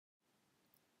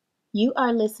You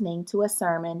are listening to a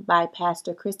sermon by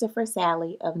Pastor Christopher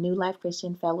Sally of New Life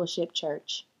Christian Fellowship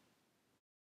Church.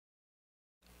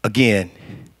 Again,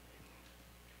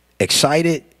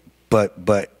 excited, but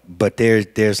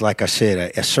there's like I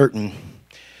said, a certain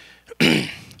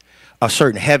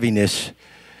heaviness,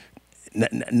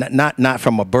 not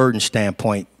from a burden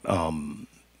standpoint,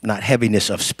 not heaviness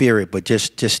of spirit, but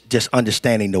just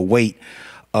understanding the weight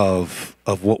of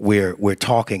what we're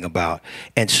talking about.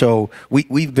 And so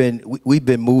we've been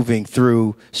moving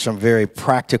through some very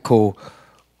practical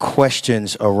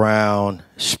questions around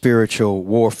spiritual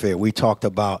warfare. We talked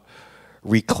about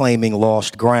reclaiming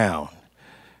lost ground,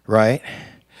 right?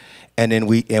 And then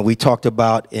we talked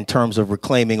about, in terms of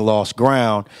reclaiming lost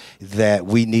ground, that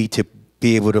we need to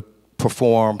be able to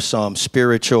perform some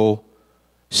spiritual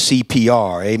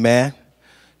CPR, amen?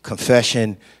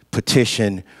 Confession,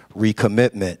 petition,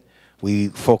 recommitment. We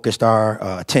focused our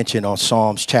attention on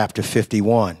Psalms chapter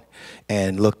 51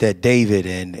 and looked at David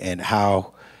and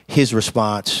how his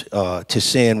response to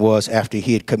sin was after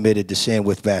he had committed the sin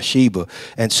with Bathsheba.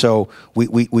 And so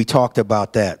we talked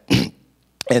about that.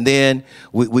 And then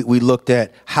we looked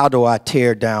at, how do I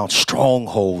tear down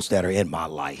strongholds that are in my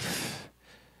life?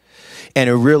 And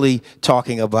we're really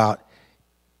talking about,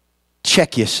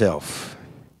 check yourself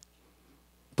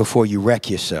before you wreck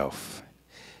yourself.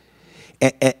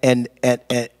 And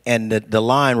the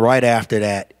line right after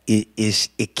that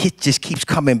just keeps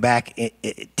coming back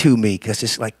to me, because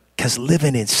it's like, because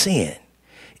living in sin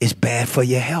is bad for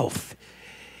your health.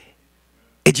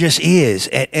 It just is.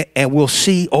 And we'll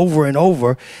see over and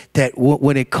over that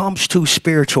when it comes to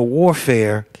spiritual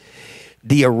warfare,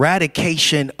 the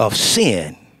eradication of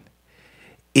sin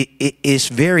is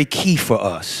very key for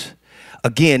us.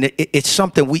 Again, it's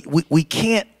something we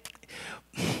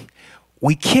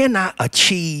cannot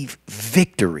achieve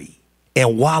victory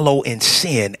and wallow in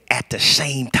sin at the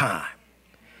same time.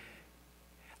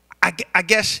 I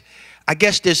guess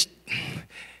there's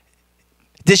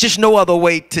just no other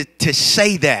way to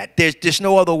say that. There's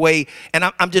no other way. And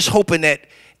I'm just hoping that,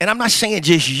 and I'm not saying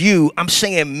just you, I'm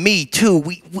saying me too.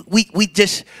 We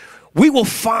will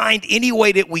find any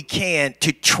way that we can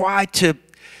to try to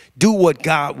do what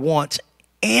God wants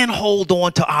and hold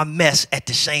on to our mess at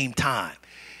the same time.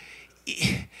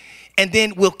 And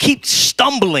then we'll keep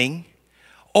stumbling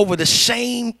over the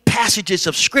same passages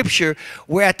of scripture,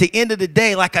 where at the end of the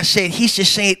day, like I said, he's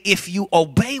just saying, if you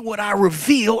obey what I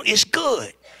reveal, it's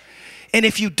good. And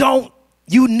if you don't,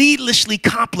 you needlessly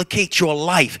complicate your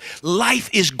life. Life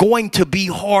is going to be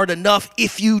hard enough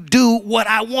if you do what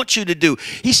I want you to do.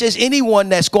 He says, anyone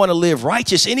that's going to live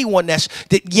righteous, anyone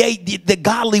the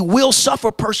godly will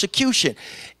suffer persecution.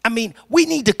 I mean, we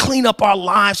need to clean up our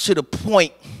lives to the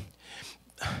point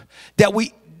that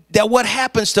what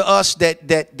happens to us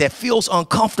that feels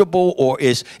uncomfortable or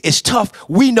is tough,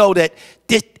 we know that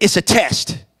it's a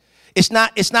test. It's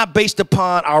not based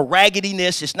upon our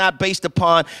raggediness. It's not based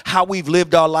upon how we've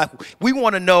lived our life. We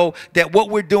want to know that what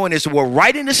we're doing is we're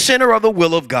right in the center of the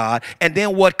will of God. And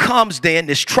then what comes then,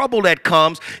 this trouble that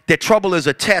comes, that trouble is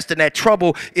a test, and that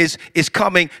trouble is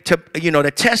coming to,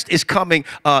 the test is coming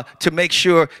to make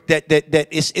sure that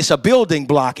it's a building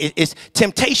block. It's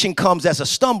temptation comes as a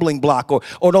stumbling block,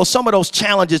 or some of those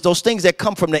challenges, those things that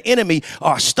come from the enemy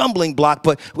are a stumbling block.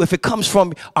 But if it comes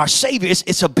from our Savior,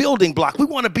 it's a building block. We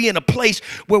want to be in a place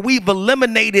where we've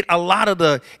eliminated a lot of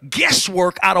the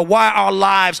guesswork out of why our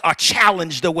lives are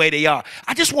challenged the way they are.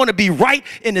 I just want to be right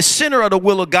in the center of the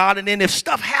will of God. And then if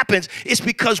stuff happens, it's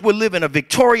because we're living a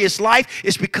victorious life.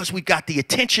 It's because we got the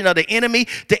attention of the enemy.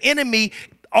 The enemy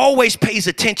always pays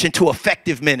attention to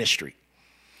effective ministry.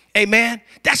 Amen.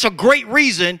 That's a great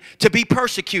reason to be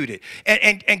persecuted.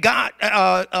 And God,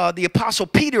 the Apostle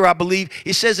Peter, I believe,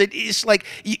 it says it's like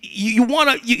you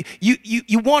want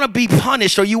to be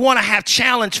punished, or you want to have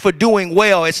challenge for doing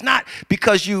well. It's not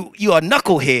because you're a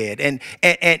knucklehead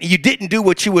and you didn't do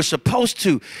what you were supposed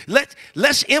to.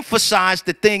 Let's emphasize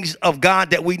the things of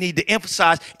God that we need to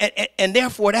emphasize, and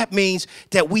therefore that means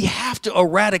that we have to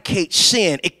eradicate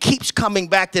sin. It keeps coming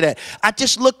back to that. I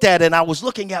just looked at it, and I was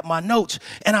looking at my notes,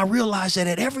 and I realized that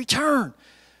at every turn,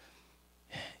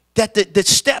 that the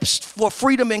steps for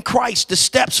freedom in Christ, the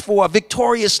steps for a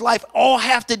victorious life, all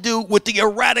have to do with the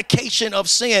eradication of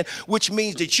sin, which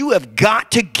means that you have got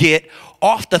to get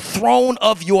off the throne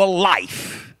of your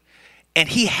life, and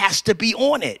he has to be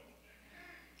on it.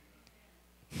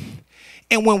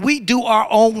 And when we do our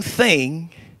own thing,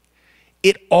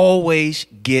 it always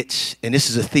gets, and this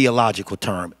is a theological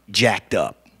term, jacked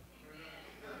up.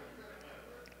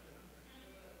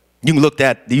 You can look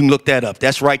that up.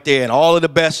 That's right there in all of the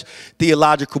best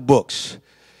theological books.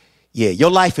 Yeah,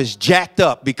 your life is jacked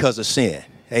up because of sin.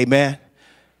 Amen.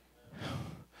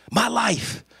 My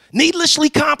life, needlessly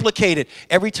complicated.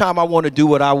 Every time I want to do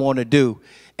what I want to do.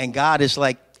 And God is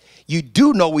like, you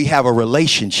do know we have a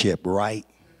relationship, right?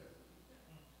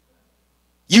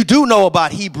 You do know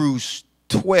about Hebrews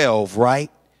 12,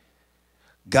 right?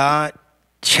 God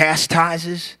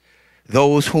chastises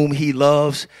those whom he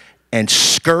loves and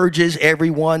scourges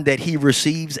everyone that he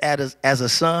receives as a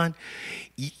son.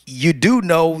 You do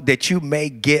know that you may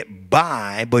get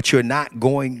by, but you're not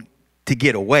going to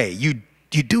get away. You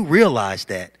do realize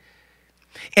that.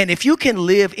 And if you can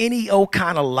live any old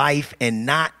kind of life and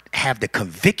not have the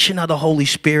conviction of the Holy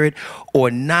Spirit,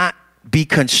 or not be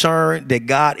concerned that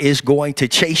God is going to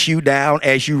chase you down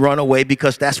as you run away,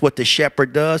 because that's what the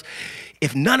shepherd does.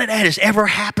 If none of that has ever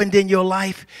happened in your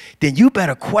life, then you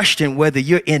better question whether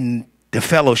you're in the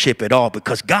fellowship at all,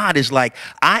 because God is like,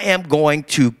 I am going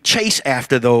to chase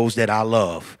after those that I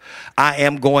love. I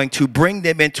am going to bring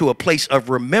them into a place of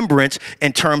remembrance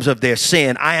in terms of their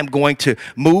sin. I am going to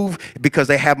move, because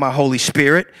they have my Holy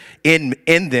Spirit in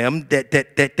them,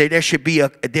 that there should be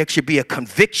a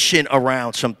conviction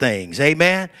around some things.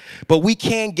 Amen. But we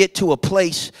can get to a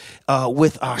place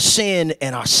with our sin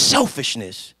and our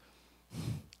selfishness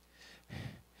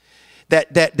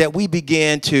that we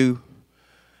begin to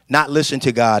not listen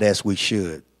to God as we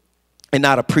should, and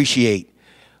not appreciate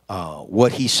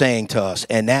what he's saying to us.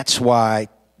 And that's why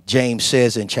James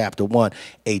says in chapter 1,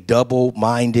 a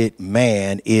double-minded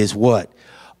man is what?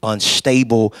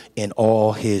 Unstable in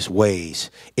all his ways.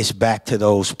 It's back to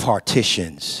those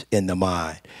partitions in the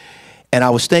mind. And I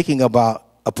was thinking about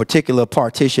a particular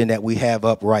partition that we have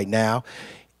up right now,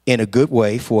 in a good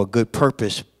way, for a good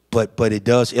purpose, but it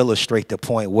does illustrate the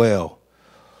point well.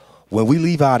 When we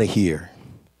leave out of here,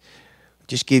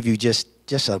 just give you just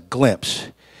a glimpse.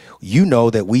 You know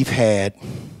that we've had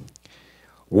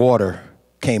water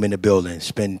came in the building.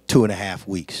 It's been 2.5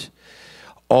 weeks.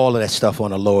 All of that stuff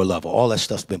on a lower level. All that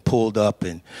stuff's been pulled up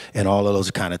and all of those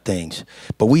kind of things.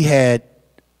 But we had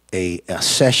a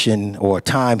session or a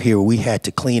time here where we had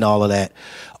to clean all of that.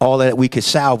 All that we could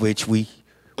salvage, we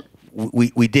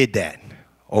did that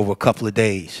over a couple of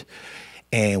days.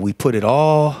 And we put it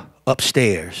all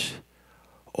upstairs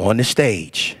on the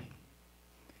stage.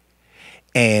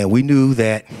 And we knew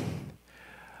that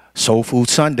Soul Food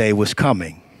Sunday was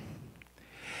coming.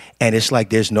 And it's like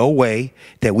there's no way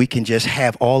that we can just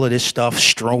have all of this stuff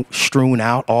strewn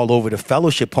out all over the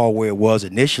fellowship hall where it was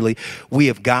initially. We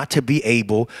have got to be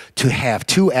able to have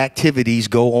two activities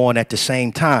go on at the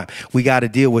same time. We got to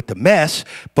deal with the mess,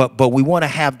 but we want to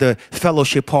have the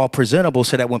fellowship hall presentable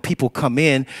so that when people come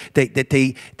in, that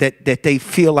they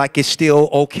feel like it's still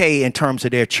okay in terms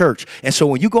of their church. And so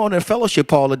when you go into the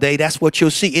fellowship hall today, that's what you'll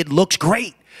see. It looks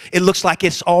great. It looks like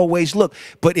it's always looked.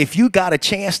 But if you got a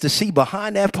chance to see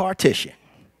behind that partition,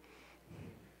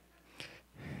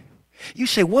 you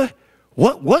say, what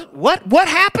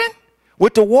happened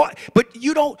with the water? But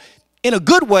you don't, in a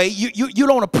good way, you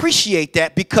don't appreciate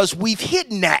that because we've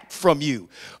hidden that from you.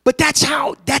 But that's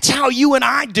how you and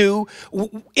I do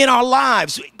in our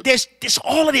lives. There's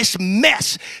all of this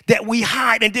mess that we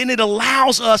hide, and then it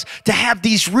allows us to have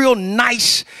these real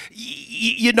nice,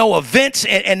 events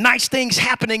and nice things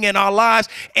happening in our lives.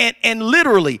 And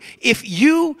literally, if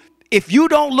you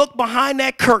don't look behind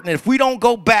that curtain, if we don't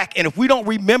go back, and if we don't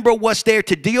remember what's there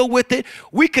to deal with it,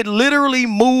 we could literally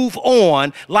move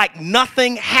on like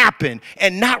nothing happened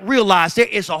and not realize there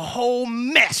is a whole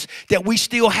mess that we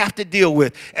still have to deal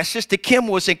with. As Sister Kim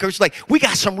was encouraged, like, we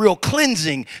got some real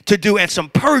cleansing to do and some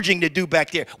purging to do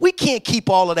back there. We can't keep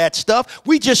all of that stuff.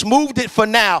 We just moved it for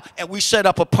now, and we set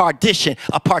up a partition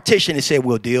and said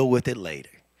we'll deal with it later.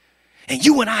 And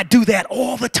you and I do that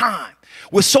all the time.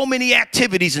 With so many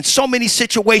activities and so many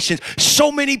situations,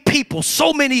 so many people,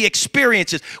 so many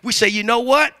experiences, we say, you know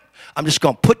what? I'm just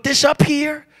going to put this up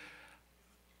here,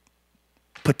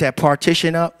 put that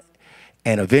partition up,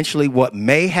 and eventually what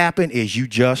may happen is you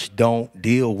just don't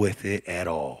deal with it at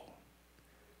all.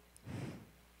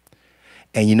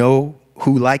 And you know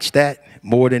who likes that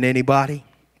more than anybody?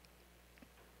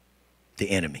 The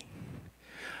enemy.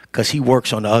 Because he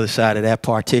works on the other side of that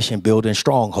partition building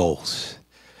strongholds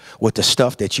with the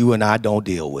stuff that you and I don't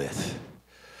deal with.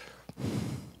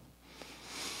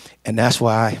 And that's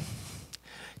why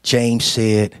James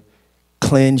said,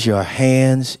 cleanse your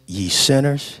hands, ye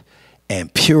sinners,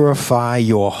 and purify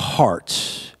your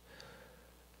hearts,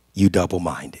 you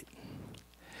double-minded.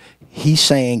 He's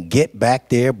saying, get back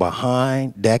there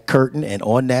behind that curtain and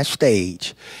on that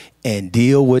stage and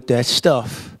deal with that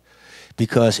stuff,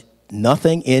 because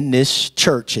nothing in this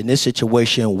church, in this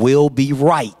situation, will be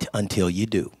right until you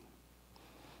do.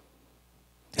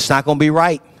 It's not going to be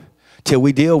right till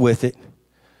we deal with it.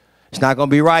 It's not going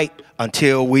to be right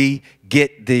until we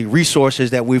get the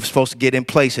resources that we're supposed to get in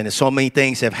place. And so many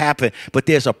things have happened, but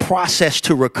there's a process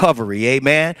to recovery,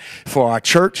 amen, for our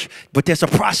church. But there's a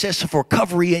process of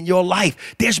recovery in your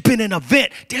life. There's been an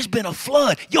event. There's been a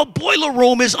flood. Your boiler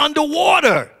room is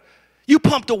underwater. You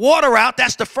pump the water out.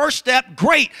 That's the first step.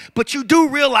 Great. But you do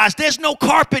realize there's no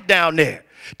carpet down there.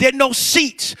 There are no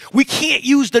seats. We can't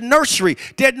use the nursery.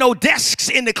 There are no desks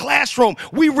in the classroom.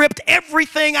 We ripped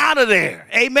everything out of there.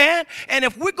 Amen. And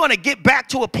if we're going to get back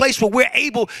to a place where we're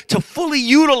able to fully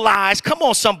utilize, come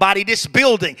on, somebody, this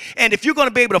building. And if you're going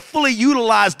to be able to fully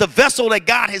utilize the vessel that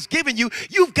God has given you,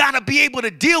 you've got to be able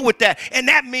to deal with that. And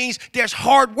that means there's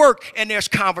hard work and there's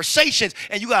conversations,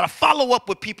 and you got to follow up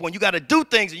with people, and you got to do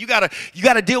things, and you got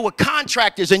to deal with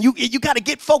contractors, and you got to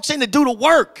get folks in to do the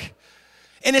work.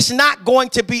 And it's not going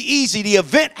to be easy. The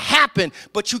event happened,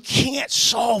 but you can't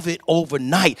solve it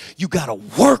overnight. You got to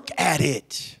work at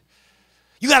it.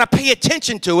 You got to pay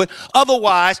attention to it.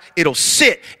 Otherwise, it'll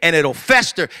sit and it'll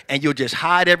fester, and you'll just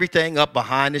hide everything up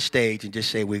behind the stage and just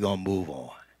say, we're going to move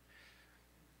on.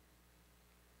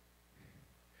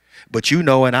 But you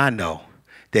know, and I know,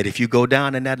 that if you go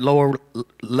down in that lower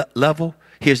level,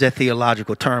 here's that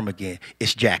theological term again,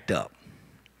 it's jacked up.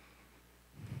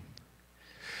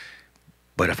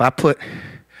 But if I put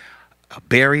a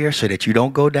barrier so that you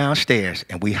don't go downstairs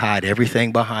and we hide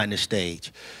everything behind the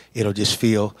stage, it'll just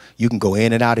feel you can go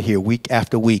in and out of here week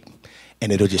after week,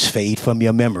 and it'll just fade from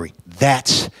your memory.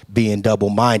 That's being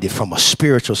double-minded from a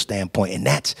spiritual standpoint. And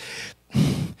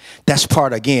that's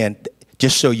part, again,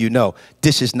 just so you know,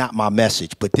 this is not my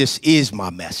message, but this is my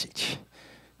message.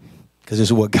 Because this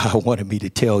is what God wanted me to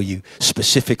tell you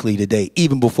specifically today,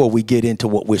 even before we get into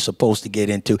what we're supposed to get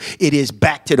into. It is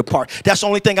back to the part. That's the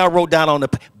only thing I wrote down on the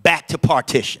back to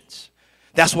partitions.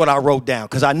 That's what I wrote down,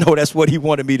 because I know that's what he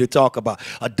wanted me to talk about.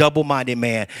 A double-minded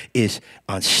man is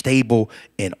unstable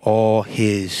in all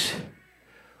his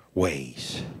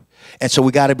ways. And so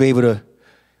we got to be able to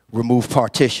remove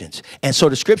partitions. And so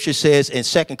the scripture says in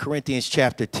 2 Corinthians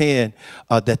chapter 10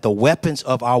 that the weapons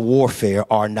of our warfare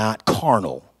are not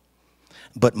carnal,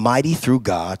 but mighty through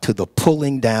God to the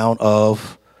pulling down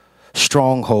of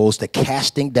strongholds, the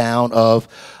casting down of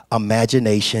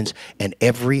imaginations, and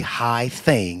every high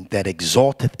thing that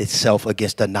exalteth itself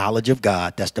against the knowledge of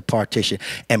God. That's the partition.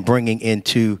 And bringing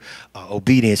into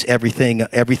obedience every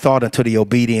thought unto the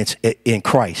obedience in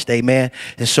Christ. Amen.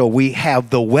 And so we have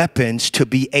the weapons to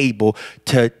be able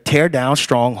to tear down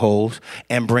strongholds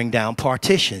and bring down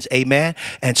partitions. Amen.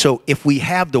 And so if we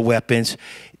have the weapons,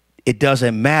 it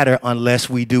doesn't matter unless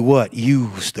we do what?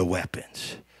 Use the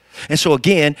weapons. And so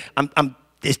again,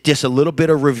 it's just a little bit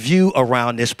of review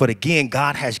around this. But again,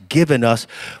 God has given us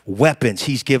weapons.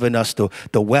 He's given us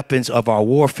the weapons of our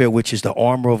warfare, which is the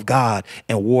armor of God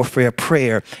and warfare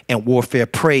prayer and warfare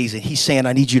praise. And he's saying,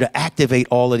 I need you to activate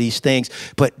all of these things.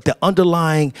 But the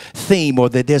underlying theme, or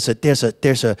that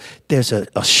there's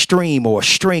a stream or a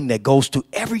string that goes through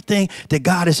everything that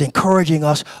God is encouraging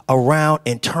us around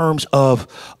in terms of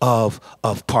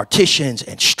partitions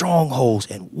and strongholds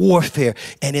and warfare.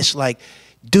 And it's like,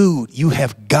 dude, you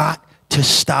have got to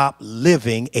stop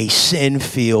living a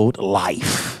sin-filled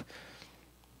life.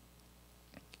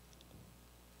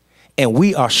 And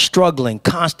we are struggling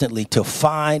constantly to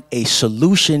find a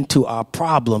solution to our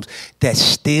problems that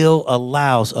still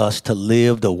allows us to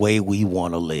live the way we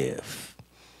want to live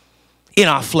in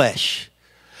our flesh.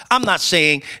 I'm not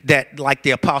saying that like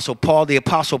the Apostle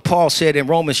Paul said in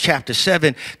Romans chapter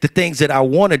 7, the things that I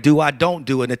want to do, I don't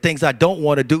do. And the things I don't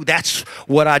want to do, that's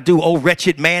what I do. Oh,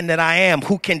 wretched man that I am,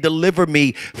 who can deliver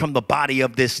me from the body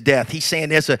of this death? He's saying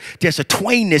there's a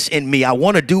twainness in me. I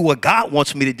want to do what God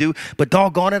wants me to do, but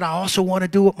doggone it, I also want to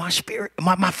do what my spirit,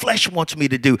 my flesh wants me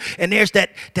to do. And there's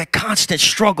that constant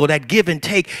struggle, that give and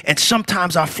take. And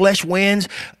sometimes our flesh wins,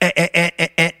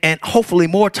 and hopefully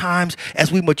more times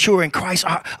as we mature in Christ,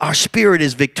 our spirit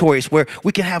is victorious, where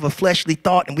we can have a fleshly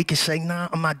thought and we can say, nah,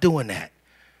 I'm not doing that.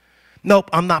 Nope,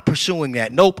 I'm not pursuing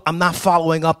that. Nope, I'm not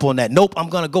following up on that. Nope, I'm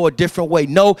going to go a different way.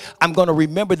 No, I'm going to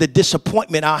remember the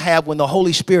disappointment I'll have when the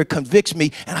Holy Spirit convicts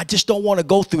me, and I just don't want to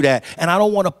go through that. And I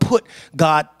don't want to put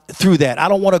God through that. I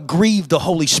don't want to grieve the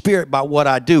Holy Spirit by what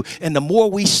I do. And the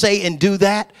more we say and do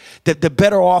that, the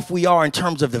better off we are in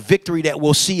terms of the victory that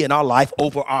we'll see in our life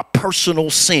over our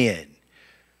personal sin.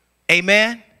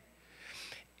 Amen.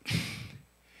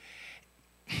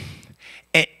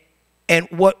 And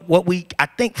what we, I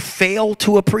think, fail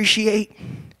to appreciate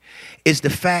is the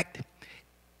fact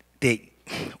that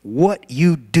what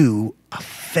you do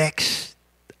affects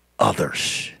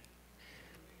others.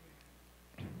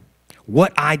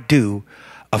 What I do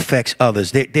affects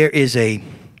others. There is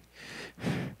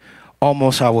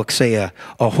almost, I would say, a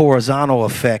horizontal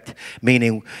effect,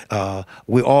 meaning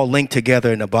we're all linked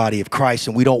together in the body of Christ,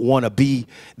 and we don't want to be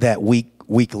that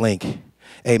weak link.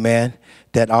 Amen.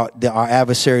 That our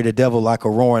adversary, the devil, like a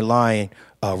roaring lion,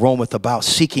 roameth about,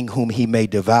 seeking whom he may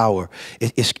devour.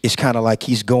 It's kind of like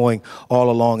he's going all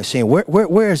along and saying,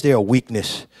 where is there a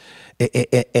weakness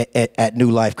at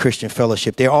New Life Christian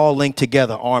Fellowship? They're all linked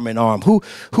together, arm in arm.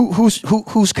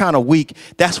 Who's kind of weak?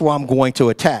 That's where I'm going to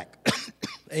attack.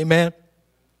 Amen.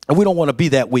 And we don't want to be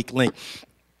that weak link.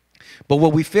 But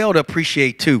what we fail to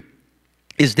appreciate too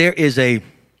is there's a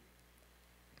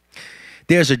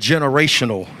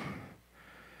generational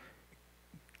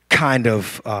kind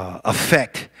of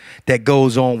effect that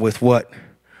goes on with what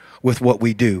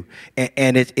we do,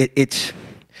 and it's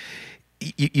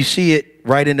you see it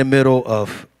right in the middle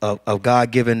of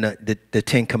God giving the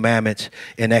 10 Commandments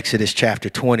in Exodus chapter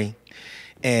 20,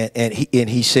 and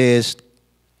he says,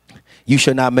 "You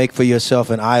shall not make for yourself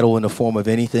an idol in the form of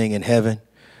anything in heaven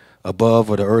above,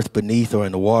 or the earth beneath, or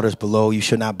in the waters below. You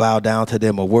shall not bow down to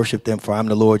them or worship them, for I'm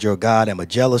the Lord your God. I'm a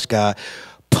jealous God,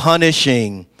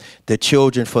 punishing the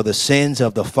children for the sins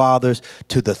of the fathers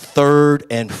to the third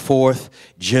and fourth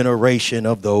generation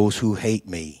of those who hate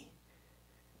me."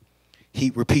 He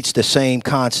repeats the same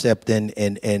concept in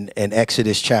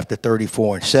Exodus chapter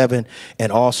 34 and 7,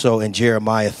 and also in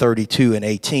Jeremiah 32 and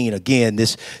 18. Again,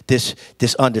 this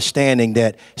understanding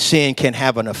that sin can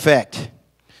have an effect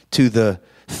to the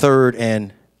third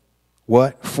and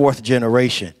fourth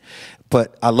generation.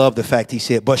 But I love the fact he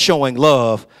said, but showing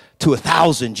love to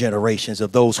 1,000 generations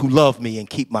of those who love me and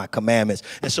keep my commandments.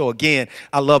 And so again,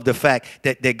 I love the fact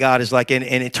that God is like, and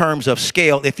in terms of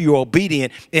scale, if you're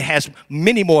obedient, it has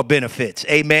many more benefits.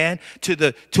 Amen.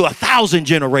 To 1,000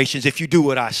 generations if you do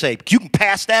what I say. You can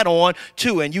pass that on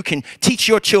too, and you can teach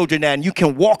your children that, and you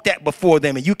can walk that before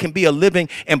them, and you can be a living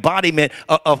embodiment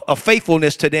of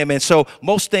faithfulness to them. And so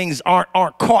most things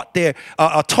aren't caught there,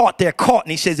 are taught, they're caught.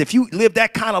 And he says, if you live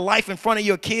that kind of life in front of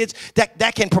your kids,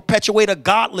 that can perpetuate a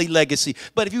godly legacy.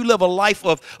 But if you live a life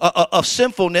of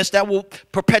sinfulness, that will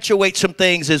perpetuate some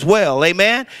things as well.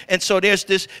 Amen. And so there's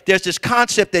this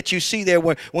concept that you see there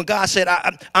when God said,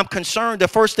 I'm concerned. The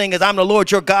first thing is, I'm the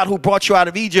Lord your God who brought you out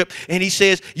of Egypt. And he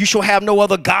says, you shall have no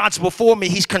other gods before me.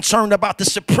 He's concerned about the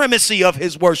supremacy of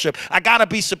his worship. I got to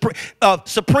be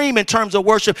supreme in terms of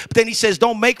worship. But then he says,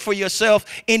 don't make for yourself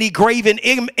any graven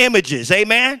images.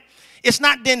 Amen. It's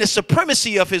not then the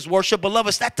supremacy of his worship, beloved,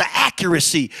 it's that the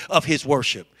accuracy of his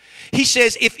worship. He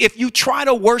says, if you try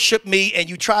to worship me and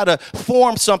you try to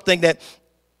form something that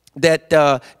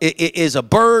is a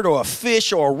bird or a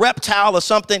fish or a reptile or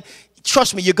something,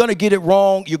 trust me, you're going to get it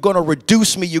wrong. You're going to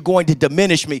reduce me. You're going to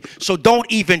diminish me. So don't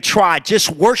even try. Just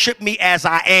worship me as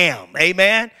I am.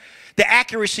 Amen. The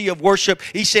accuracy of worship,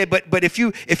 he said, but if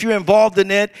you're involved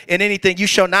in it, in anything, you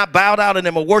shall not bow down to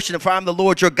them or worship them, for I'm the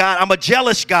Lord your God. I'm a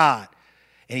jealous God.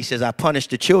 And he says, I punish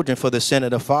the children for the sin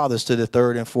of the fathers to the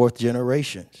third and fourth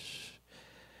generations.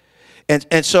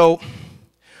 And so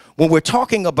when we're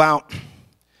talking about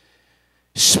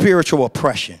spiritual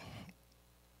oppression,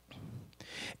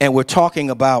 and we're talking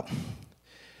about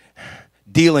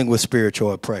dealing with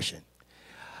spiritual oppression,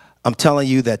 I'm telling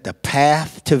you that the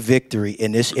path to victory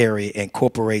in this area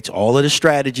incorporates all of the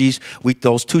strategies,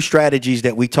 those two strategies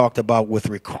that we talked about with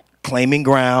claiming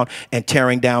ground and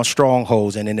tearing down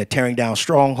strongholds. And in the tearing down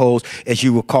strongholds, as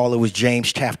you recall, it was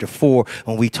James chapter 4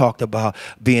 when we talked about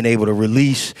being able to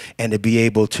release and to be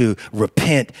able to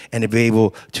repent and to be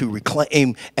able to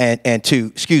reclaim and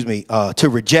to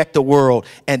reject the world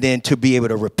and then to be able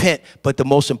to repent. But the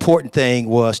most important thing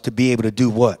was to be able to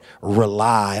do what?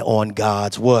 Rely on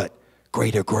God's what?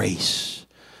 Greater grace.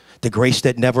 The grace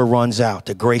that never runs out,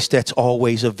 the grace that's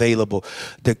always available,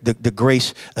 the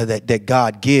grace that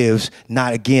God gives,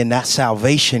 not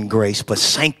salvation grace, but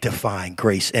sanctifying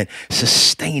grace and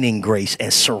sustaining grace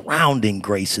and surrounding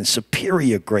grace and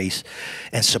superior grace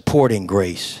and supporting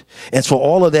grace. And so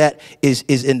all of that is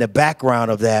in the background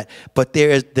of that. But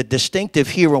there is the distinctive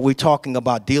here when we're talking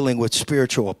about dealing with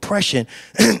spiritual oppression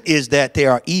is that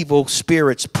there are evil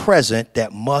spirits present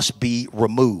that must be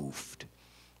removed.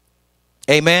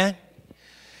 Amen.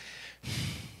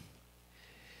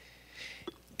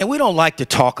 And we don't like to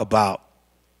talk about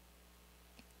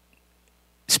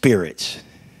spirits.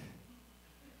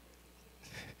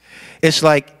 It's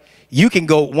like you can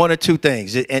go one or two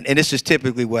things, and this is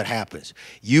typically what happens.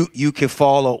 You can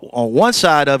fall on one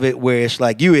side of it where it's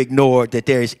like you ignore that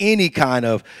there is any kind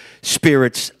of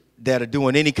spirits that are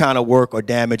doing any kind of work or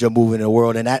damage or moving in the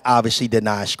world, and that obviously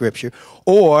denies Scripture.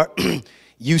 Or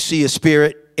you see a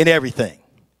spirit in everything.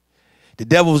 The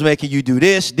devil's making you do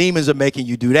this. Demons are making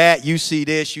you do that. You see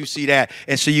this, you see that.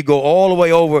 And so you go all the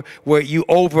way over where you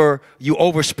over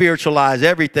spiritualize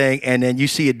everything. And then you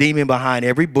see a demon behind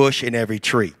every bush and every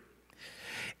tree.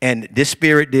 And this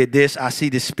spirit did this. I see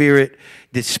the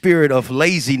spirit of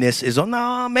laziness is on.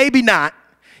 No, maybe not.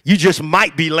 You just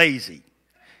might be lazy.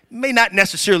 It may not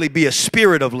necessarily be a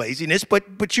spirit of laziness,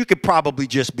 but you could probably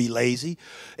just be lazy.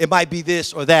 It might be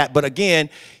this or that. But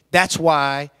again, that's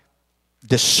why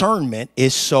discernment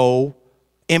is so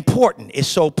important. It's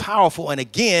so powerful. And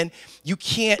again,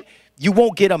 you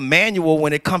won't get a manual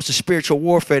when it comes to spiritual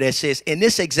warfare that says, in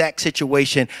this exact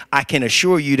situation, I can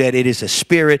assure you that it is a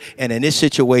spirit. And in this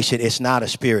situation, it's not a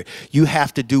spirit. You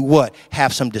have to do what?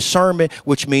 Have some discernment,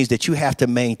 which means that you have to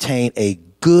maintain a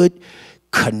good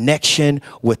connection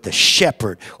with the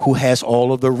shepherd who has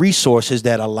all of the resources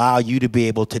that allow you to be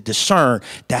able to discern.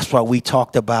 That's why we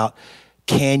talked about,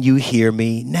 can you hear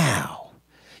me now?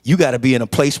 You got to be in a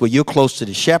place where you're close to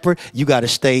the shepherd. You got to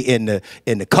stay in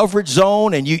the coverage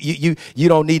zone, and you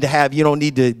don't need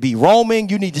to be roaming.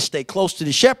 You need to stay close to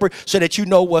the shepherd so that you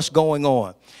know what's going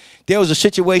on. There was a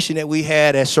situation that we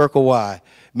had at Circle Y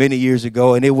many years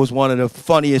ago, and it was one of the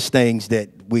funniest things that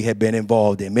we had been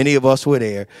involved in. Many of us were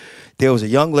there. There was a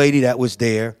young lady that was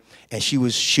there, and she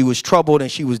was troubled,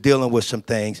 and she was dealing with some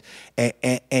things,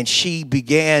 and she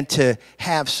began to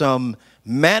have some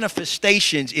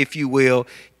manifestations, if you will,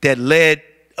 that led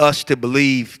us to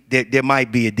believe that there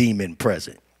might be a demon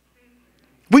present.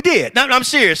 We did. No, I'm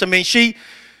serious. I mean,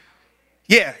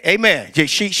 amen.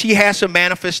 She has some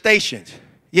manifestations.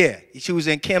 Yeah, she was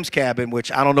in Kim's cabin,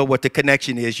 which I don't know what the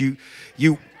connection is. You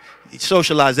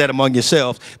socialize that among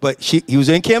yourselves. But he was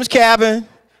in Kim's cabin.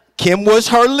 Kim was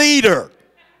her leader.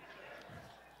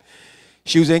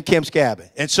 She was in Kim's cabin.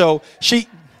 And so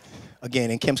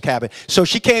in Kim's cabin. So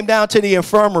she came down to the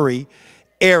infirmary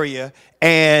area,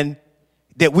 and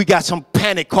that we got some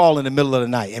panic call in the middle of the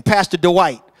night. And Pastor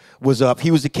Dwight was up.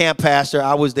 He was the camp pastor.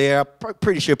 I was there.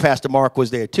 Pretty sure Pastor Mark was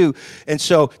there too. And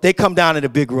so they come down in a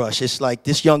big rush. It's like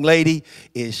this young lady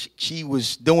she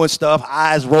was doing stuff,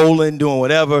 eyes rolling, doing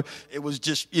whatever. It was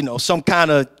just, some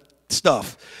kind of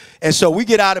stuff. And so we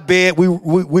get out of bed, we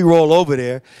roll over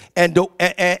there, and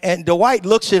Dwight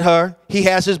looks at her. He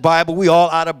has his Bible. We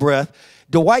all out of breath.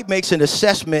 Dwight makes an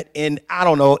assessment in, I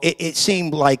don't know, it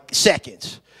seemed like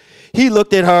seconds. He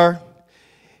looked at her.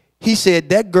 He said,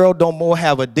 that girl don't more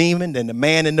have a demon than the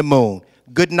man in the moon.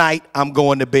 Good night, I'm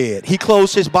going to bed. He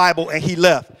closed his Bible and he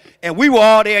left. And we were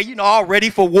all there, all ready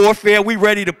for warfare. We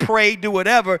ready to pray, do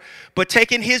whatever. But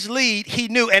taking his lead, he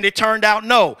knew, and it turned out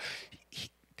no.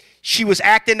 She was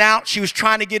acting out. She was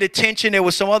trying to get attention. There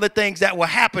were some other things that were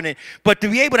happening. But to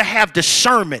be able to have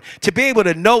discernment, to be able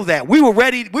to know that, we were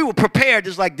ready, we were prepared.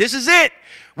 It's like, this is it.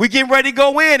 We getting ready to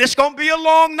go in. It's going to be a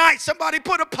long night. Somebody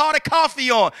put a pot of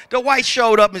coffee on. The white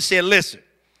showed up and said, listen,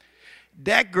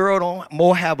 that girl don't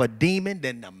more have a demon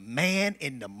than the man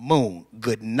in the moon.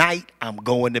 Good night. I'm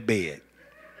going to bed.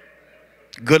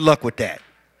 Good luck with that.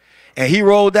 And he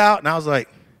rolled out, and I was like,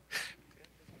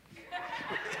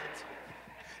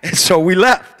 and so we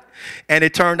left, and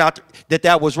it turned out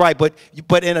that was right. But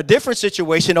in a different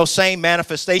situation, those same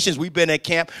manifestations, we've been at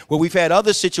camp where we've had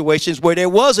other situations where there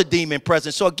was a demon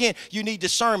present. So again, you need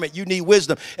discernment, you need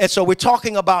wisdom. And so we're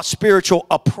talking about spiritual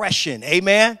oppression.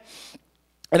 Amen.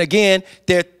 And again,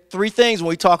 there are three things when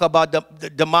we talk about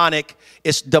the demonic.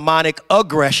 It's demonic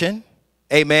aggression.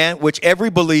 Amen, which every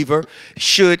believer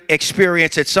should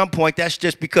experience at some point. That's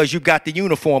just because you got the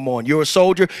uniform on. You're a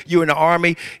soldier. You're in the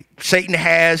army. Satan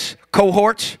has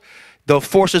cohorts, the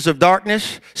forces of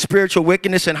darkness, spiritual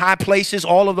wickedness in high places.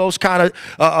 All of those kind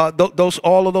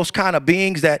of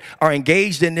beings that are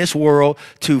engaged in this world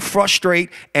to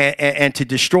frustrate and to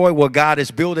destroy what God is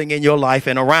building in your life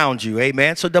and around you.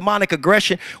 Amen. So demonic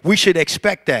aggression, we should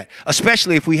expect that,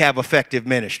 especially if we have effective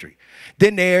ministry.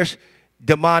 Then there's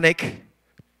demonic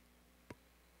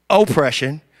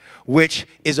oppression, which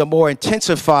is a more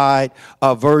intensified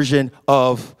version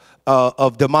of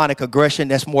demonic aggression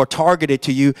that's more targeted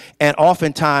to you, and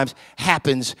oftentimes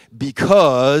happens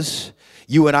because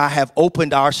you and I have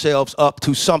opened ourselves up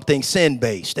to something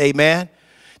sin-based. Amen.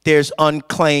 There's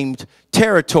unclaimed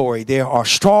territory. There are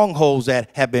strongholds that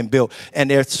have been built,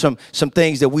 and there's some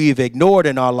things that we've ignored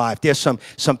in our life. There's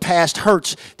some past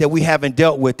hurts that we haven't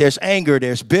dealt with. There's anger,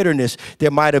 there's bitterness. There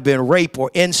might have been rape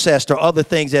or incest or other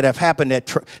things that have happened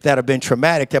that have been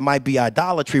traumatic. There might be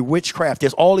idolatry, witchcraft.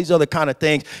 There's all these other kind of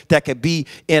things that could be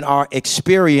in our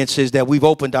experiences that we've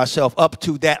opened ourselves up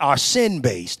to that are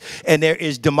sin-based. And there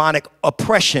is demonic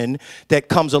oppression that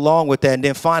comes along with that. And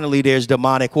then finally, there's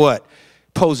demonic what?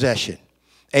 Possession.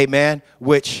 Amen.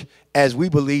 Which as we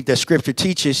believe that scripture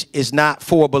teaches, is not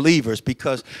for believers,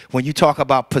 because when you talk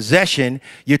about possession,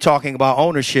 you're talking about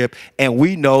ownership. And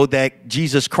we know that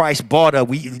Jesus Christ bought us.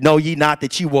 We know ye not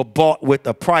that you were bought with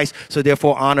a price. So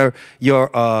therefore honor your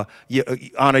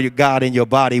God in your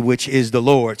body, which is the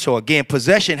Lord. So again,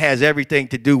 possession has everything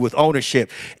to do with ownership.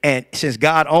 And since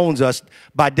God owns us,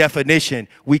 by definition,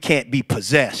 we can't be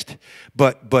possessed.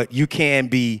 But you can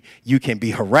be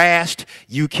harassed.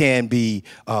 You can be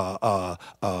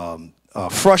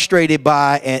frustrated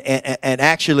by, and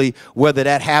actually, whether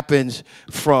that happens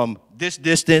from this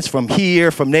distance, from here,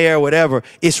 from there, whatever,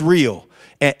 it's real.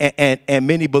 And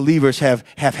many believers have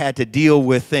had to deal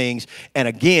with things. And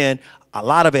again, a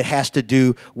lot of it has to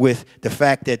do with the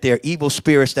fact that there are evil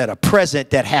spirits that are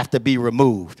present that have to be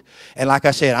removed. And like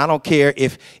I said, I don't care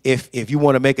if you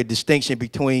want to make a distinction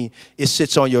between it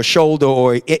sits on your shoulder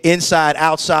or inside,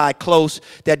 outside, close.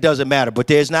 That doesn't matter. But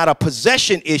there's not a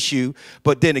possession issue.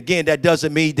 But then again, that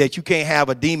doesn't mean that you can't have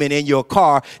a demon in your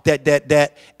car. And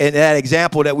that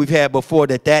example that we've had before,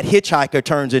 that hitchhiker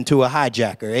turns into a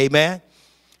hijacker. Amen.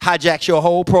 Hijacks your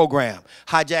whole program,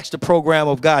 hijacks the program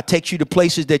of God, takes you to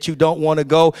places that you don't want to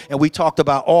go. And we talked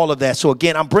about all of that. So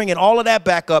again, I'm bringing all of that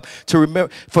back up to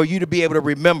remember, for you to be able to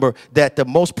remember that the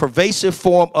most pervasive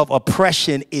form of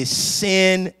oppression is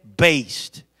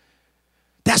sin-based.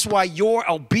 That's why your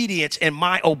obedience and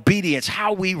my obedience,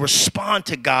 how we respond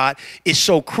to God, is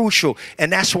so crucial.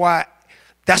 And that's why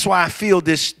I feel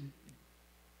this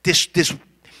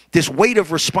weight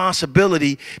of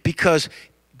responsibility, because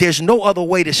there's no other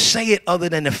way to say it other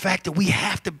than the fact that we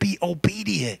have to be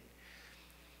obedient.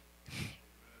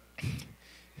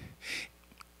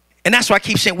 And that's why I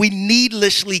keep saying we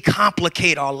needlessly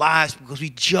complicate our lives, because we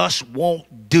just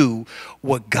won't do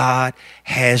what God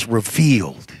has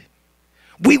revealed.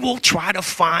 We will try to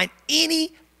find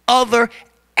any other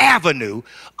avenue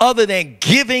other than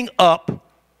giving up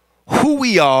who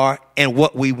we are and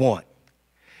what we want.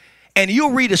 And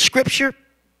you'll read a scripture,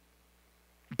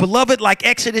 beloved, like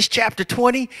Exodus chapter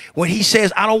 20, when he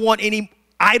says, I don't want any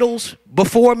idols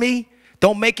before me.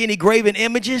 Don't make any graven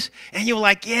images. And you're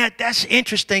like, yeah, that's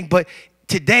interesting. But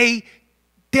today,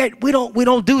 we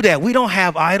don't do that. We don't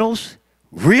have idols.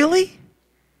 Really?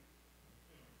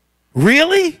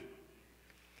 Really?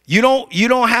 You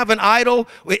don't have an idol?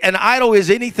 An idol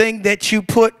is anything that you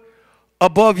put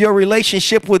above your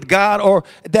relationship with God, or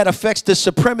that affects the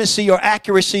supremacy or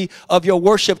accuracy of your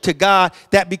worship to God.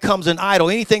 That becomes an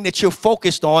idol. Anything that you're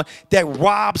focused on that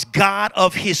robs God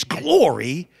of his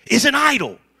glory is an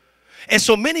idol. And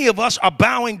so many of us are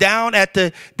bowing down at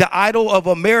the idol of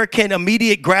American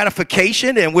immediate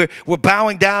gratification, and we're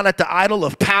bowing down at the idol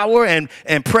of power and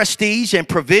prestige and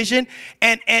provision.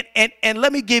 And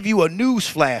let me give you a news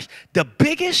flash. The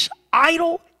biggest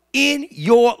idol in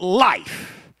your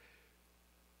life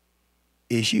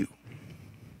is you.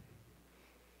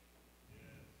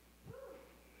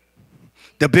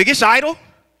 The biggest idol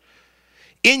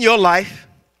in your life.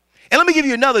 And let me give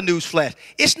you another news flash.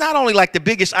 It's not only like the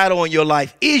biggest idol in your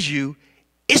life is you,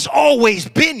 it's always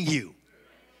been you.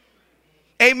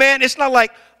 Amen. It's not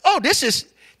like, oh, this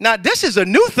is a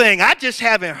new thing. I just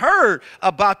haven't heard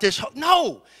about this.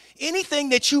 No, anything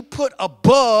that you put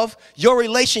above your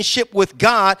relationship with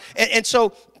God. And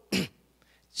so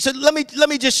let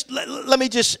me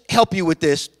just help you with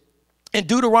this. In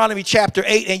Deuteronomy chapter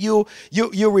 8, and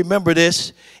you'll remember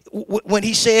this, when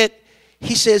he says,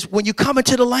 when you come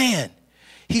into the land,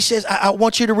 he says, I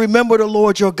want you to remember the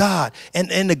Lord your God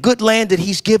and the good land that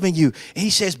he's given you. And he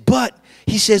says,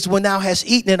 when thou hast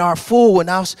eaten and art full, and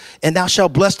thou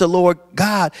shalt bless the Lord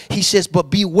God, he says, but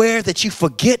beware that you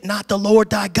forget not the Lord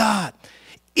thy God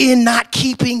in not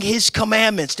keeping his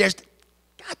commandments. God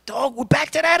dog, we're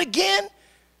back to that again.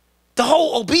 The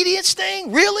whole obedience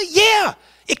thing, really? Yeah,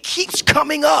 it keeps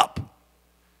coming up.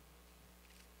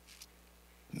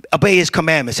 Obey his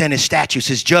commandments and his statutes,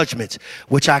 his judgments,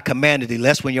 which I commanded thee,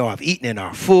 lest when you have eaten and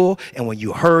are full, and when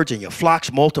your herds and your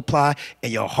flocks multiply,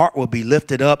 and your heart will be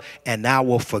lifted up, and thou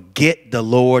wilt forget the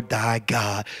Lord thy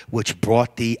God, which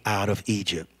brought thee out of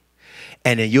Egypt.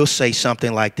 And then you'll say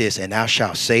something like this, and thou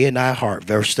shalt say in thy heart,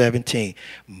 verse 17,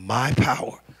 my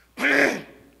power,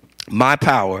 my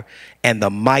power, and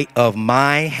the might of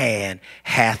my hand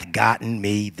hath gotten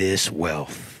me this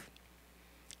wealth.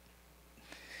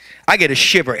 I get a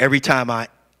shiver every time I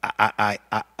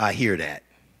hear that.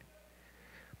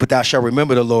 But thou shalt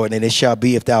remember the Lord, and it shall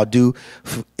be if thou do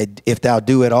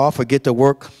at all forget the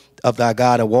work of thy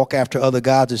God and walk after other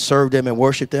gods and serve them and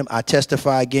worship them, I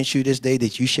testify against you this day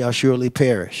that you shall surely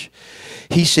perish.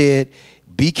 He said,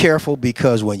 be careful,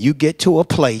 because when you get to a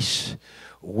place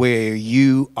where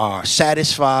you are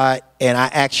satisfied, and I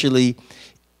actually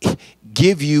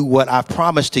give you what I've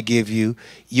promised to give you,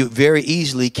 you very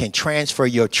easily can transfer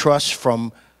your trust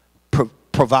from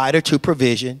provider to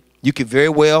provision. You can very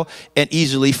well and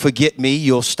easily forget me.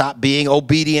 You'll stop being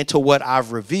obedient to what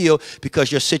I've revealed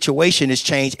because your situation has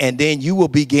changed. And then you will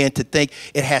begin to think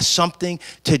it has something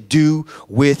to do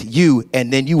with you.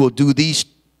 And then you will do these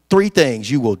three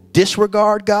things. You will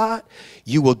disregard God,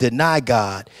 you will deny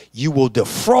God, you will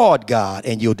defraud God,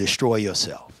 and you'll destroy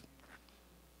yourself.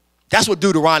 That's what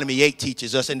Deuteronomy 8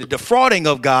 teaches us. And the defrauding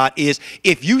of God is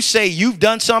if you say you've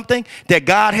done something that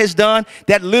God has done,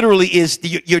 that literally is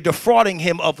you're defrauding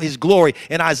him of his glory.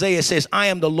 And Isaiah says, I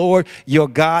am the Lord your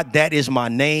God. That is my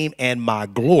name and my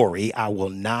glory. I will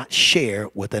not share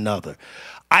with another.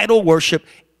 Idol worship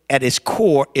at its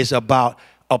core is about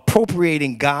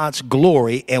appropriating God's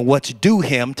glory and what's due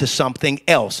him to something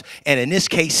else. And in this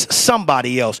case,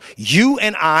 somebody else. You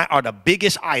and I are the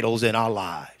biggest idols in our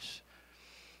lives.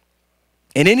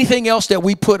 And anything else that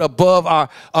we put above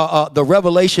the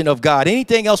revelation of God,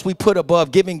 anything else we put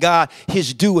above giving God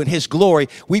his due and his glory,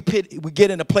 we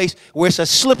get in a place where it's a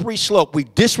slippery slope. We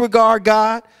disregard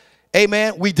God,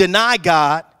 amen. We deny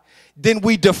God, then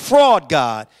we defraud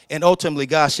God, and ultimately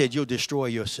God said, you'll destroy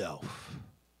yourself.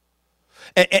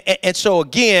 And so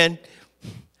again,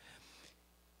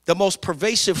 the most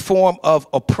pervasive form of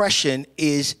oppression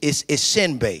is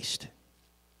sin-based.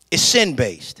 It's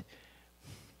sin-based.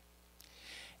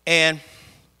 And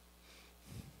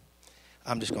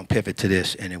I'm just going to pivot to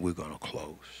this, and then we're going to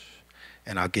close.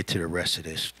 And I'll get to the rest of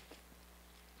this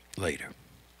later.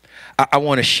 I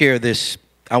want to share this.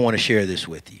 I want to share this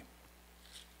with you.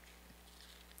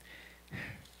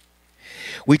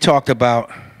 We talked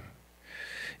about,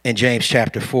 in James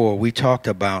chapter 4, we talked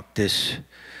about this.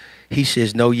 He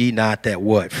says, know ye not that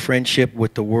what? Friendship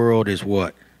with the world is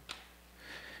what?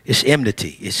 It's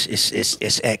enmity.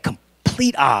 It's at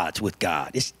complete odds with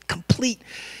God. It's complete.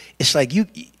 It's like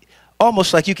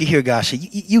almost like you can hear God say,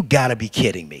 you gotta be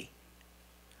kidding me.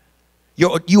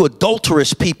 You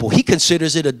adulterous people. He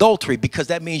considers it adultery because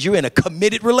that means you're in a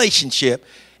committed relationship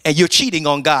and you're cheating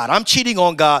on God. I'm cheating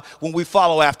on God when we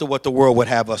follow after what the world would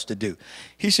have us to do.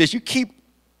 He says, you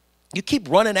keep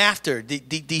running after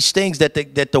these things that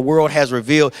the world has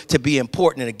revealed to be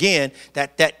important. And again,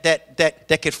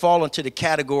 that could fall into the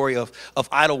category of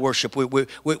idol worship. We're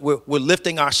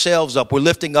lifting ourselves up. We're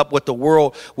lifting up what the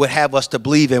world would have us to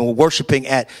believe in. We're worshiping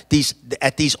at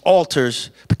these altars,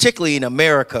 particularly in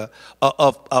America,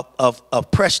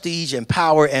 of prestige and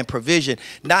power and provision.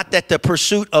 Not that the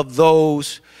pursuit of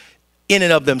those in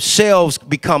and of themselves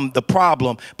become the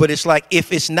problem, but it's like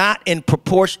if it's not in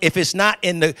proportion, if it's not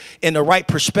in the right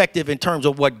perspective in terms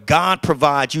of what God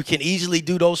provides, you can easily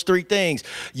do those three things.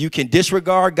 You can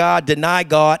disregard God, deny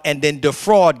God, and then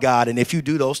defraud God. And if you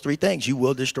do those three things, you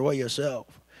will destroy yourself.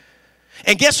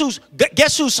 And guess who's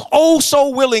oh so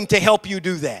willing to help you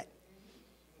do that?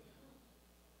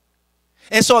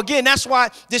 And so again, that's why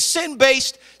this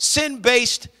sin-based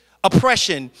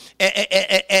oppression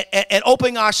and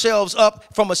opening ourselves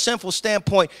up from a sinful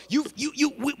standpoint,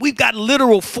 we've got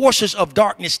literal forces of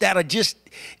darkness that are just,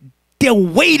 they're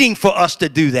waiting for us to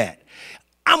do that.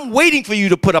 I'm waiting for you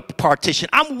to put up a partition.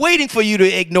 I'm waiting for you to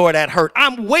ignore that hurt.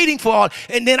 I'm waiting for all,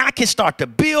 and then I can start to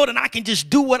build and I can just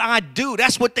do what I do.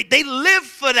 That's what they live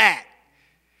for, that.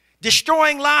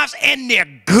 Destroying lives, and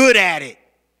they're good at it.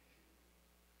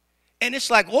 And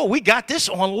it's like, oh, we got this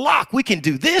on lock. We can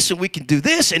do this and we can do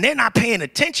this. And they're not paying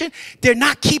attention. They're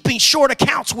not keeping short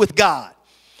accounts with God.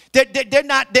 They're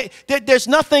not. There's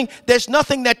nothing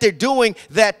that they're doing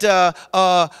that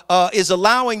is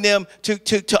allowing them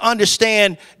to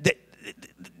understand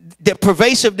the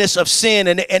pervasiveness of sin.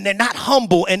 And they're not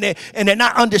humble, and they're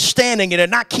not understanding, and they're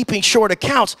not keeping short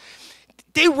accounts.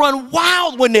 They run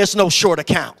wild when there's no short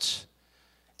accounts.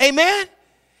 Amen.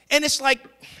 And it's like,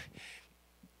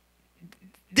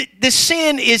 the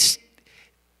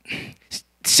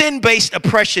sin-based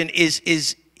oppression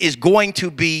is going to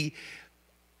be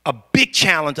a big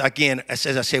challenge, again, as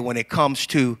I say, when it comes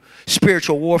to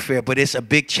spiritual warfare, but it's a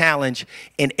big challenge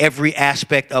in every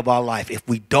aspect of our life. If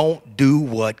we don't do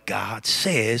what God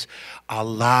says, our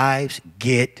lives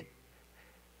get,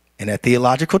 in a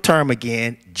theological term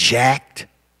again, jacked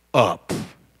up.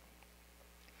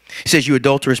 He says, you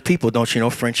adulterous people, don't you know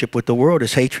friendship with the world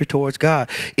is hatred towards God?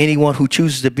 Anyone who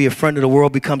chooses to be a friend of the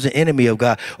world becomes an enemy of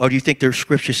God. Or do you think the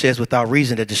scripture says without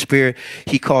reason that the spirit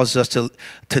he causes us to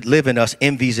live in us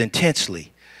envies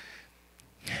intensely?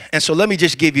 And so let me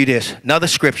just give you this. Another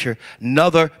scripture,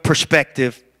 another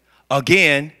perspective.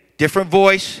 Again, different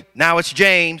voice. Now it's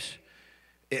James.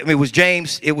 It was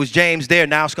James there.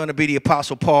 Now it's going to be the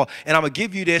Apostle Paul. And I'm going to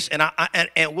give you this, and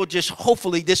and we'll just,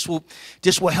 hopefully this will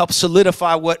help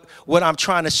solidify what I'm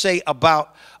trying to say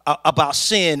about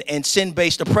sin and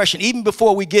sin-based oppression, even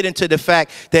before we get into the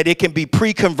fact that it can be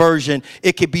pre-conversion,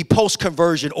 it can be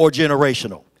post-conversion, or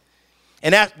generational.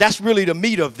 And that's really the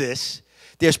meat of this.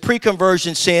 There's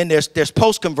pre-conversion sin, there's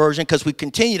post-conversion, because we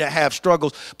continue to have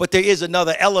struggles, but there is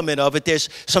another element of it. There's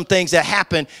some things that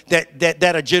happen that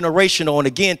are generational. And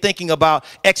again, thinking about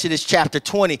Exodus chapter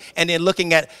 20, and then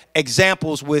looking at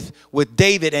examples with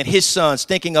David and his sons,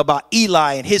 thinking about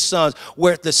Eli and his sons,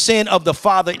 where the sin of the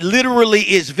father literally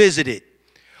is visited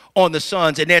on the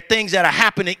sons. And there are things that are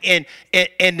happening in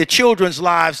the children's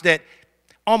lives that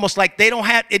almost like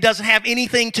it doesn't have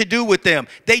anything to do with them.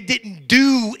 They didn't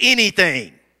do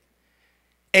anything.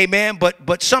 Amen.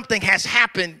 But something has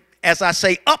happened, as I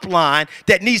say, upline,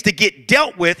 that needs to get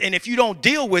dealt with. And if you don't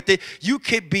deal with it, you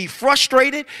could be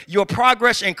frustrated. Your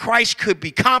progress in Christ could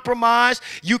be compromised.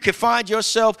 You could find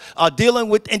yourself dealing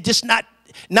with and just not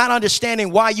understanding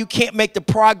why you can't make the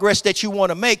progress that you want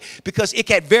to make, because it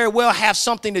can very well have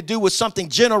something to do with something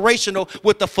generational,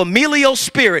 with the familial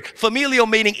spirit. Familial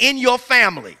meaning in your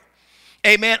family.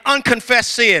 Amen.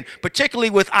 Unconfessed sin, particularly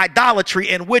with idolatry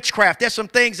and witchcraft. There's some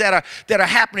things that are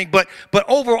happening, but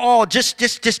overall, just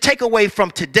take away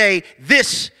from today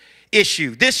this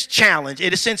issue, this challenge.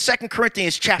 It is in 2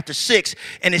 Corinthians chapter 6,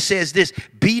 and it says this: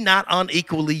 be not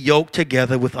unequally yoked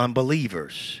together with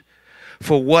unbelievers.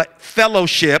 For what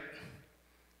fellowship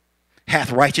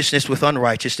hath righteousness with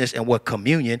unrighteousness, and what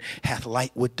communion hath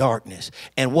light with darkness?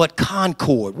 And what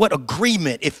concord, what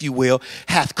agreement, if you will,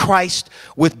 hath Christ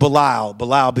with Belial?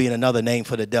 Belial being another name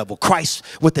for the devil. Christ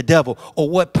with the devil. Or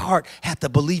what part hath the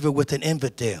believer with an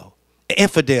infidel?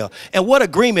 And what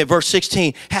agreement, verse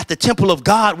 16, hath the temple of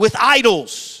God with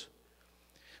idols?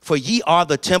 For ye are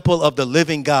the temple of the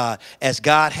living God, as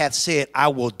God hath said, I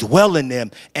will dwell in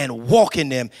them and walk in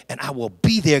them, and I will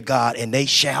be their God, and they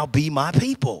shall be my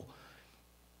people.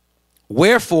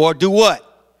 Wherefore, do what?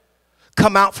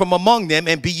 Come out from among them,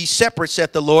 and be ye separate,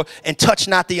 saith the Lord, and touch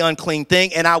not the unclean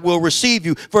thing, and I will receive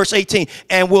you. Verse 18,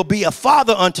 and will be a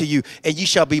father unto you, and ye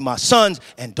shall be my sons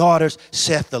and daughters,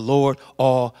 saith the Lord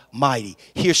Almighty.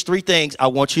 Here's three things I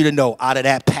want you to know out of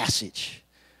that passage.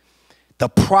 The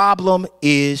problem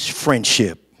is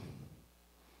friendship.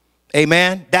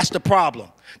 Amen? That's the problem.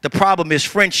 The problem is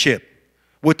friendship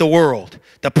with the world.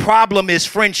 The problem is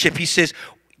friendship. He says,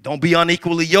 don't be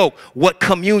unequally yoked. What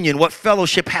communion, what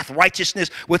fellowship hath righteousness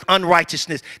with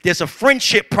unrighteousness? There's a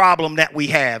friendship problem that we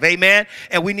have. Amen?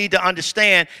 And we need to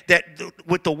understand that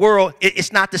with the world,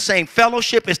 it's not the same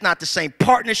fellowship. It's not the same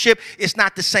partnership. It's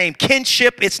not the same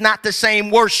kinship. It's not the same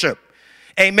worship.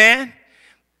 Amen?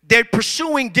 They're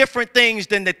pursuing different things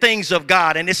than the things of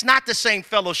God. And it's not the same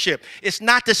fellowship. It's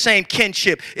not the same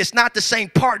kinship. It's not the same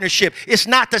partnership. It's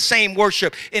not the same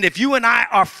worship. And if you and I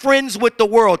are friends with the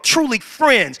world, truly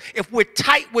friends, if we're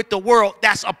tight with the world,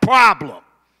 that's a problem.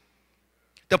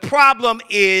 The problem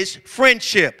is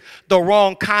friendship, the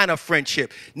wrong kind of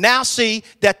friendship. Now see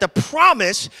that the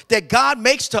promise that God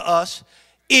makes to us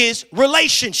is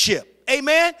relationship.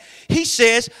 Amen. He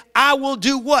says, I will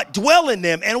do what? Dwell in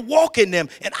them and walk in them,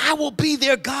 and I will be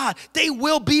their God. They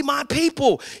will be my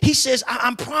people. He says,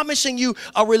 I'm promising you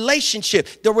a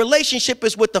relationship. The relationship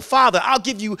is with the Father. I'll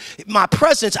give you my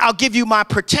presence. I'll give you my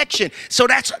protection. So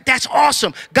that's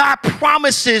awesome. God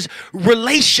promises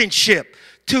relationship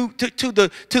to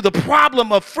the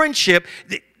problem of friendship.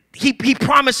 He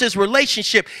promises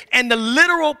relationship, and the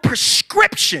literal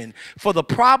prescription for the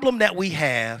problem that we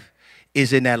have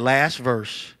is in that last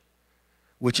verse,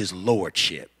 which is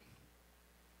lordship.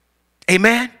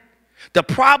 Amen? The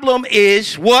problem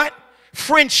is what?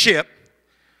 Friendship.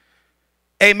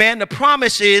 Amen? The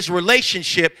promise is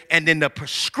relationship, and then the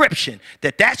prescription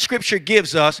that scripture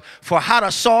gives us for how to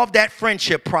solve that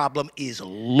friendship problem is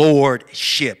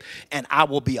lordship. And I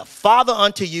will be a father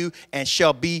unto you, and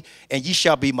ye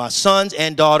shall be my sons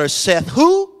and daughters, saith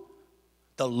who?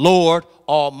 The Lord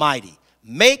Almighty.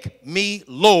 Make me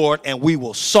Lord, and we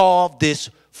will solve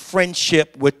this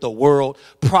friendship with the world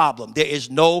problem. There is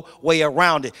no way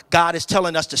around it. God is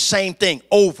telling us the same thing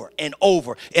over and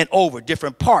over and over,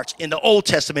 different parts in the Old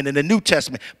Testament, in the New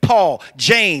Testament. Paul,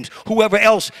 James, whoever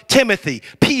else, Timothy,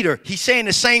 Peter, he's saying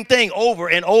the same thing over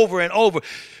and over and over.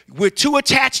 We're too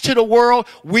attached to the world.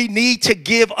 We need to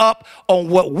give up on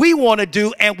what we want to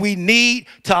do, and we need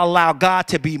to allow God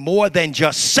to be more than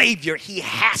just Savior. He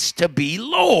has to be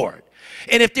Lord.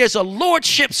 And if there's a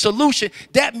lordship solution,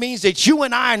 that means that you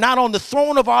and I are not on the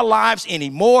throne of our lives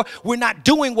anymore. We're not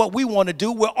doing what we want to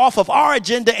do. We're off of our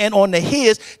agenda and on to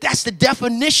His. That's the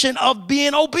definition of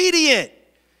being obedient.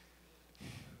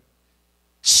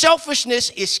 Selfishness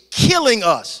is killing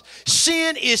us.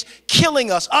 Sin is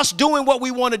killing us. Us doing what we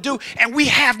want to do, and we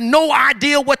have no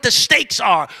idea what the stakes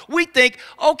are. We think,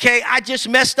 okay, I just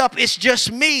messed up. It's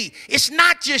just me. It's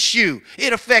not just you.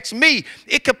 It affects me.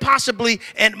 It could possibly,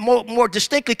 and more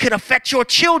distinctly, could affect your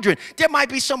children. There might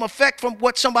be some effect from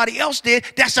what somebody else did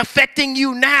that's affecting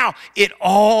you now. It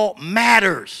all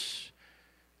matters.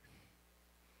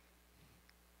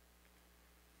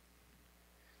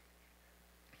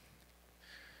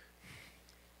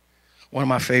 One of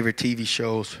my favorite TV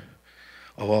shows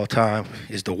of all time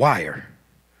is The Wire.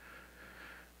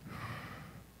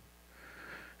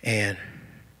 And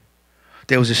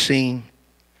there was a scene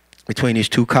between these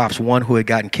two cops, one who had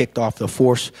gotten kicked off the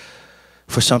force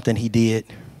for something he did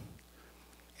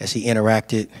as he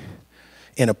interacted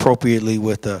inappropriately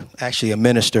with actually a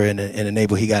minister in the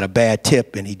neighborhood. He got a bad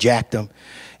tip and he jacked him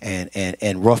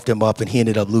and roughed him up, and he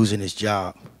ended up losing his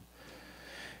job.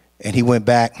 And he went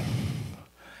back.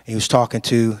 He was talking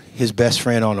to his best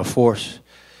friend on the force,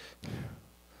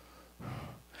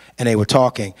 and they were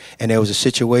talking, and there was a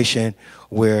situation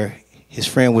where his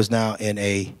friend was now in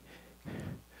a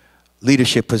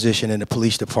leadership position in the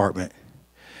police department,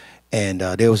 and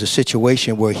there was a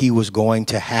situation where he was going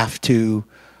to have to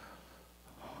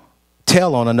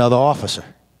tell on another officer.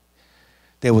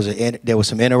 There was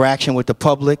some interaction with the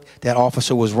public. That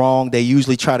officer was wrong. They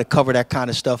usually try to cover that kind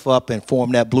of stuff up and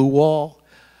form that blue wall.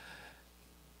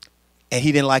 And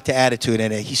he didn't like the attitude,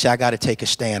 and he said, I got to take a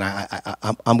stand.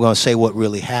 I'm going to say what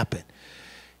really happened.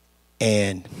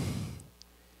 And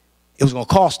it was going to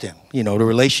cost him, the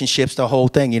relationships, the whole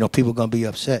thing, people are going to be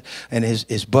upset. And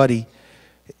his buddy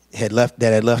had left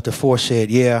the force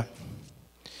said, yeah,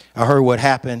 I heard what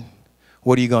happened.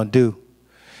 What are you going to do?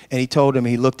 And he told him,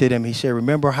 he looked at him, he said,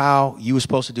 remember how you were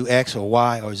supposed to do X or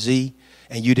Y or Z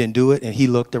and you didn't do it? And he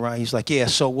looked around, he's like, yeah,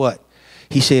 so what?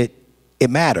 He said, it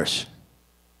matters.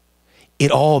 It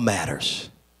all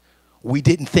matters. We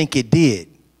didn't think it did,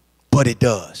 but it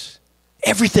does.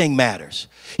 Everything matters.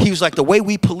 He was like, the way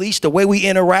we police, the way we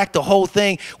interact, the whole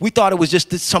thing, we thought it was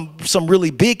just some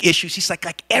really big issues. He's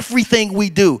like everything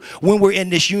we do when we're in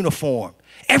this uniform,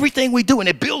 everything we do, and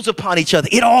it builds upon each other.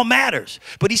 It all matters.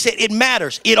 But he said, it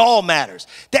matters. It all matters.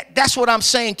 That's what I'm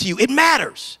saying to you. It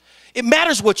matters. It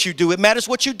matters what you do. It matters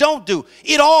what you don't do.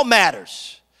 It all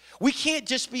matters. We can't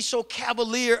just be so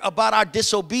cavalier about our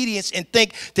disobedience and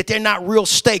think that they're not real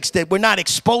stakes, that we're not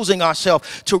exposing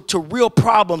ourselves to real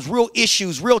problems, real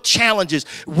issues, real challenges,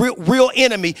 real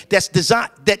enemy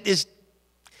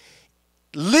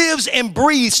lives and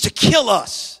breathes to kill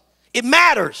us. It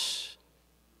matters.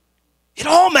 It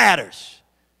all matters.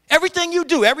 Everything you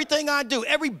do, everything I do,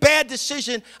 every bad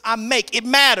decision I make, it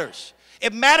matters.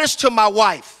 It matters to my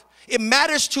wife. It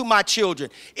matters to my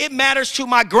children. It matters to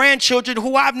my grandchildren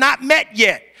who I've not met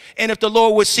yet. And if the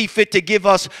Lord would see fit to give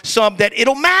us some, that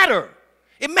it'll matter.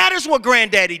 It matters what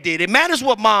granddaddy did. It matters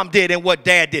what mom did and what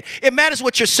dad did. It matters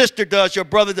what your sister does, your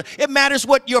brother does. It matters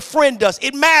what your friend does.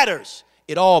 It matters.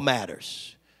 It all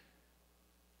matters.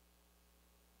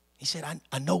 He said,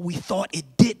 I know we thought it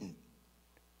didn't,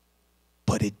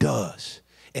 but it does.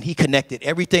 And he connected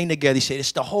everything together. He said,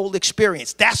 it's the whole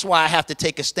experience. That's why I have to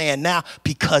take a stand now,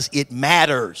 because it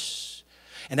matters.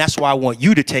 And that's why I want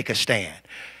you to take a stand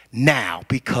now,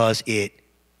 because it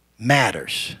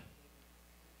matters.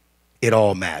 It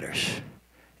all matters.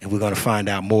 And we're going to find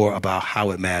out more about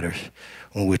how it matters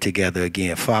when we're together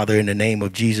again. Father, in the name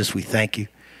of Jesus, we thank you.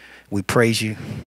 We praise you.